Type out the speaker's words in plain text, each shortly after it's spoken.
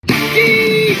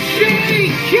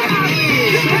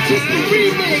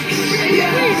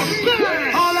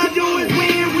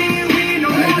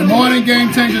Hey, good morning,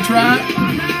 Game Changer Tribe.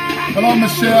 Hello,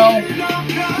 Michelle.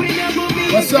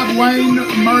 What's up, Wayne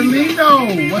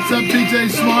Merlino? What's up, TJ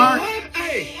Smart?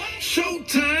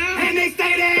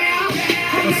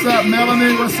 What's up,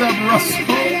 Melanie? What's up, Russell?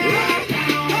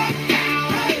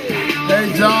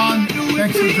 Hey, John.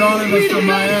 Thanks for joining us from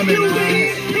Miami,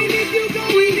 man.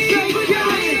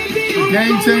 The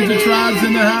Game Changer Tribe's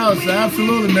in the house.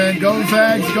 Absolutely, man. Go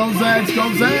Zags, go Zags,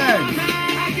 go Zags.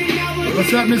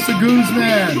 What's up, Mr.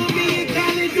 Guzman?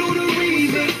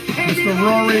 Mr.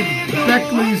 Rory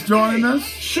Beckley's joining us.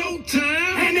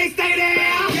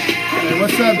 Hey,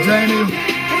 what's up, Jamie?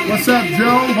 What's up,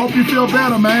 Joe? Hope you feel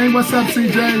better, man. What's up,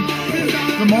 CJ?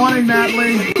 Good morning,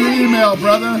 Natalie. Your email,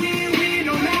 brother.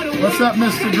 What's up,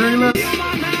 Mr. Greeless?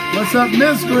 What's up,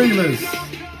 Miss Greeless?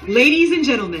 Ladies and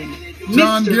gentlemen,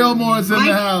 John Mr. Gilmore's in the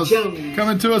Mike house. Jones,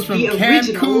 Coming to us from the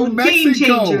original Cancun, Game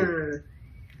Mexico. Changer.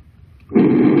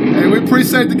 Hey, we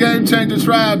appreciate the Game Changer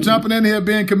Tribe jumping in here,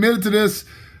 being committed to this,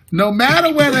 no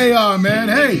matter where they are, man.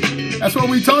 Hey, that's what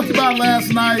we talked about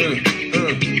last night.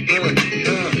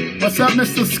 What's up,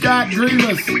 Mr. Scott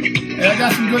Greeless? Hey, I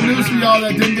got some good news for y'all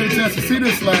that didn't get a chance to see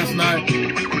this last night.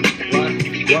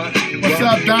 What's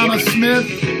up, Donna Smith?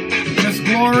 Miss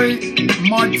Glory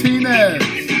Martinez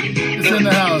is in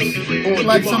the house.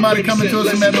 Like somebody coming to us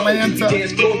from Atlanta.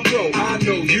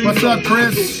 What's up,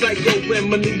 Chris?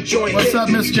 What's up,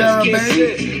 Miss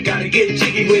Garabay?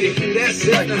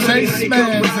 Chase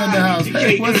Man's in the house.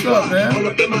 Hey, what's up,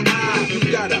 man?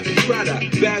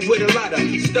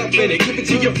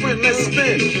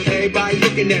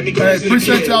 Hey,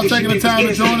 appreciate y'all taking the time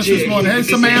to join us this morning. Hey,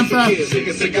 Samantha.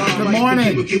 Good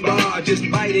morning.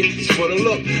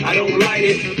 I don't light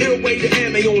it. It'll wait the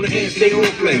ammo on the hand, stay on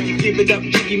play. Give it up,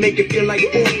 jiggy, make it feel like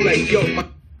foreplay. Yo,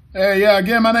 hey, yeah,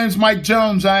 again, my name's Mike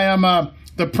Jones. I am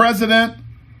the president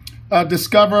of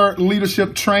Discover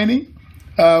Leadership Training.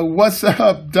 What's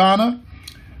up, Donna?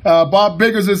 Bob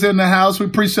Biggers is in the house. We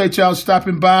appreciate y'all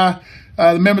stopping by.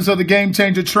 The members of the Game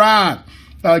Changer Tribe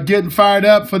getting fired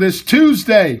up for this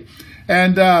Tuesday.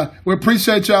 And we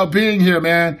appreciate y'all being here,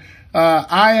 man.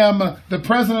 I am the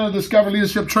president of Discover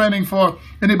Leadership Training for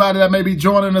anybody that may be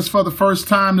joining us for the first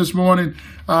time this morning.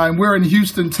 And we're in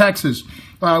Houston, Texas.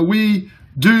 We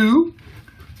do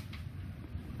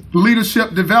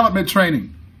leadership development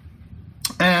training.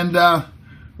 And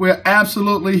we're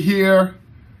absolutely here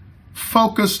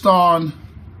focused on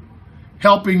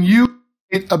helping you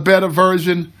get a better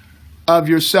version of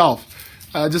yourself.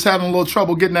 Just having a little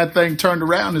trouble getting that thing turned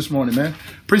around this morning, man.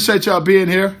 Appreciate y'all being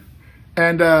here.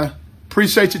 And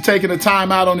appreciate you taking the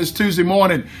time out on this Tuesday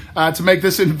morning to make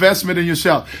this investment in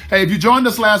yourself. Hey, if you joined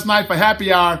us last night for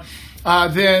happy hour,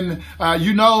 then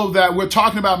you know that we're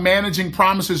talking about managing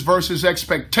promises versus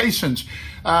expectations.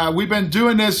 We've been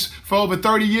doing this for over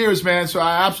 30 years, man, so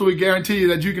I absolutely guarantee you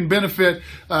that you can benefit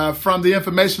from the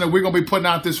information that we're going to be putting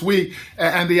out this week,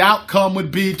 and the outcome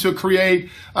would be to create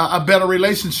a better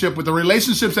relationship with the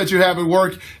relationships that you have at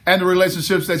work and the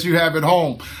relationships that you have at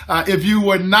home. If you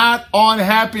were not on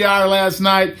happy hour last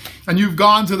night and you've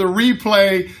gone to the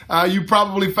replay, you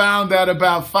probably found that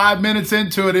about 5 minutes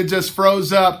into it, it just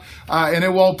froze up and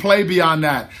it won't play beyond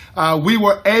that. We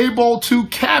were able to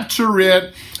capture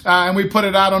it and we put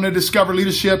it out on the Discover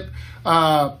Leadership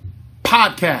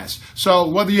podcast. So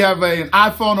whether you have an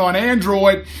iPhone or an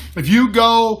Android, if you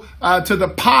go to the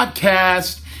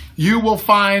podcast, you will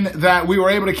find that we were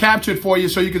able to capture it for you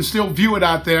so you can still view it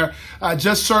out there.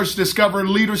 Just search Discover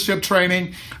Leadership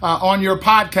Training on your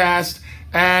podcast,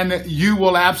 and you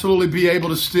will absolutely be able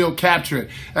to still capture it.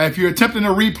 If you're attempting to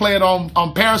replay it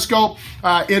on Periscope,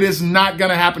 it is not going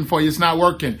to happen for you. It's not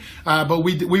working. But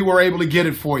we were able to get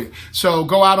it for you. So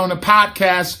go out on the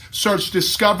podcast, search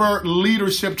Discover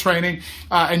Leadership Training,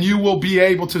 and you will be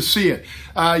able to see it.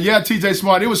 Yeah, TJ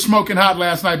Smart, it was smoking hot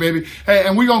last night, baby. Hey,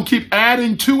 and we're going to keep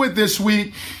adding to it this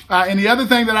week. And the other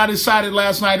thing that I decided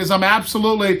last night is I'm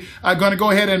absolutely going to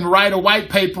go ahead and write a white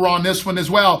paper on this one as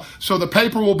well. So the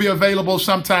paper will be available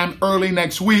sometime early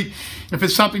next week. If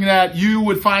it's something that you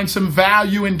would find some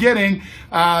value in getting,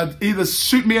 either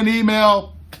shoot me an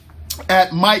email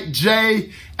at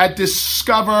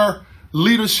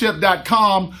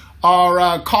MikeJ@discoverleadership.com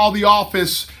or call the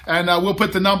office and we'll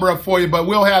put the number up for you, but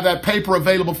we'll have that paper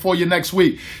available for you next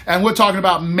week. And we're talking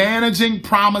about managing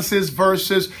promises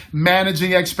versus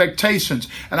managing expectations.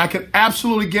 And I can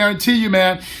absolutely guarantee you,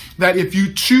 man, that if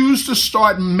you choose to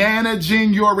start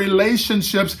managing your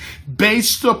relationships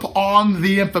based upon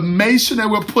the information that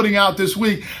we're putting out this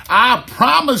week, I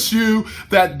promise you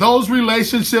that those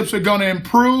relationships are going to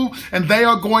improve, and they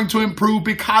are going to improve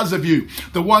because of you,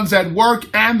 the ones at work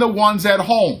and the ones at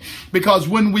home. Because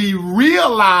when we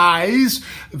realize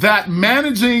that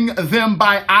managing them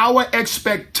by our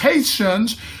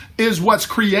expectations is what's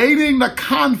creating the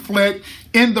conflict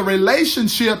in the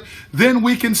relationship, then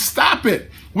we can stop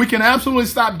it. We can absolutely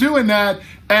stop doing that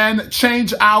and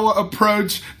change our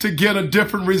approach to get a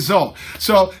different result.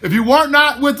 So if you weren't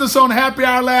not with us on Happy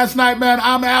Hour last night, man,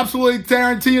 I'm absolutely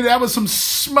guaranteeing you that was some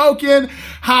smoking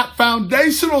hot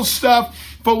foundational stuff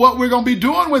for what we're going to be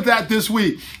doing with that this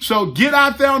week. So get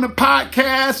out there on the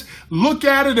podcast, look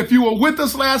at it. If you were with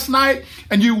us last night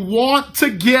and you want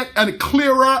to get a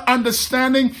clearer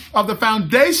understanding of the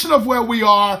foundation of where we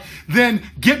are, then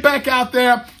get back out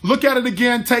there, look at it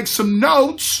again, take some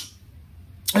notes,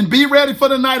 and be ready for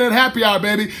the night at Happy Hour,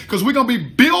 baby, because we're going to be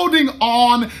building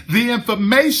on the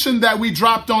information that we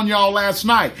dropped on y'all last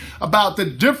night about the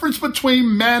difference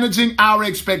between managing our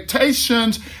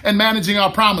expectations and managing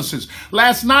our promises.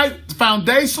 Last night,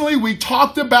 foundationally, we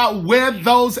talked about where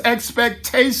those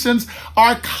expectations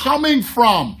are coming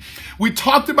from. We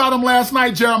talked about them last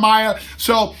night, Jeremiah.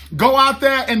 So go out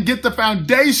there and get the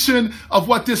foundation of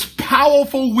what this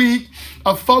powerful week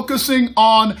of focusing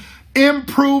on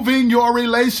improving your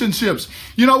relationships.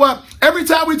 You know what? Every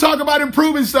time we talk about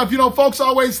improving stuff, folks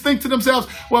always think to themselves,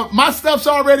 well, my stuff's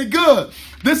already good.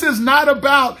 This is not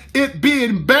about it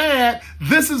being bad.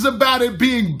 This is about it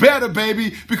being better,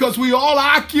 baby, because we all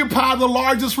occupy the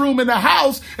largest room in the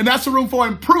house, and that's a room for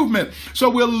improvement.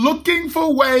 So we're looking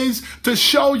for ways to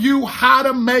show you how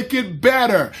to make it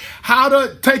better, how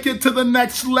to take it to the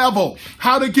next level,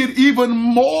 how to get even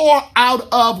more out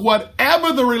of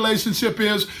whatever the relationship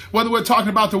is, whether we're talking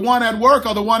about the one at work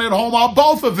or the one at home or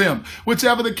both of them,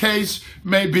 whichever the case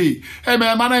may be. Hey,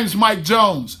 man, my name's Mike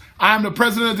Jones. I am the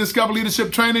president of Discover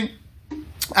Leadership Training.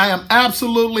 I am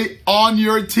absolutely on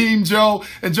your team, Joe.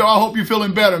 And Joe, I hope you're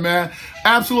feeling better, man.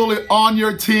 Absolutely on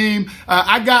your team.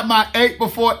 I got my 8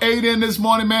 before 8 in this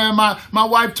morning, man. My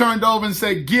wife turned over and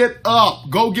said, get up.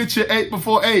 Go get your 8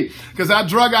 before 8. Because I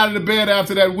drug out of the bed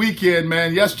after that weekend,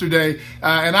 man, yesterday.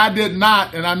 And I did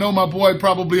not, and I know my boy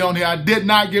probably on here, I did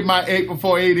not get my 8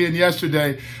 before 8 in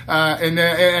yesterday.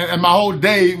 And my whole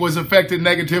day was affected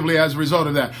negatively as a result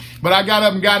of that. But I got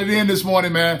up and got it in this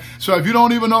morning, man. So if you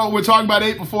don't even know what we're talking about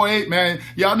 8 before 8, man,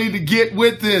 y'all need to get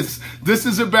with this. This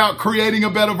is about creating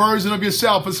a better version of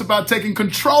yourself. It's about taking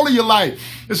control of your life.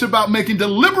 It's about making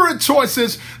deliberate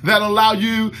choices that allow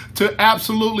you to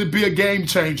absolutely be a game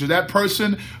changer. That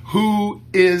person who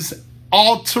is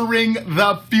altering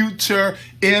the future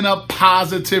in a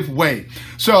positive way.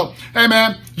 So, hey,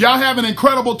 man, y'all have an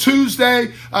incredible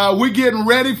Tuesday. We're getting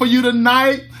ready for you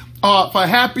tonight. For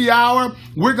Happy Hour,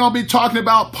 we're going to be talking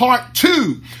about part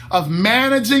 2 of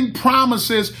managing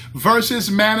promises versus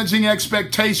managing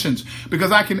expectations.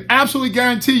 Because I can absolutely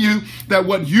guarantee you that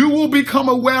what you will become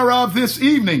aware of this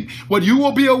evening, what you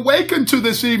will be awakened to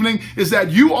this evening, is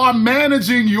that you are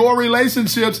managing your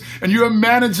relationships and you're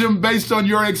managing them based on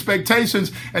your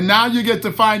expectations. And now you get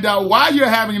to find out why you're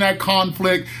having that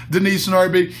conflict, Denise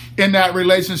Nerby, in that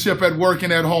relationship at work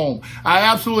and at home. I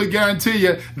absolutely guarantee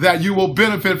you that you will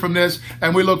benefit from this,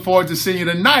 and we look forward to seeing you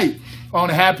tonight on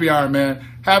Happy Hour, man.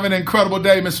 Have an incredible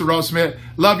day, Mr. Rose Smith.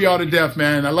 Love y'all to death,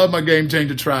 man. I love my Game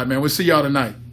Changer tribe, man. We'll see y'all tonight.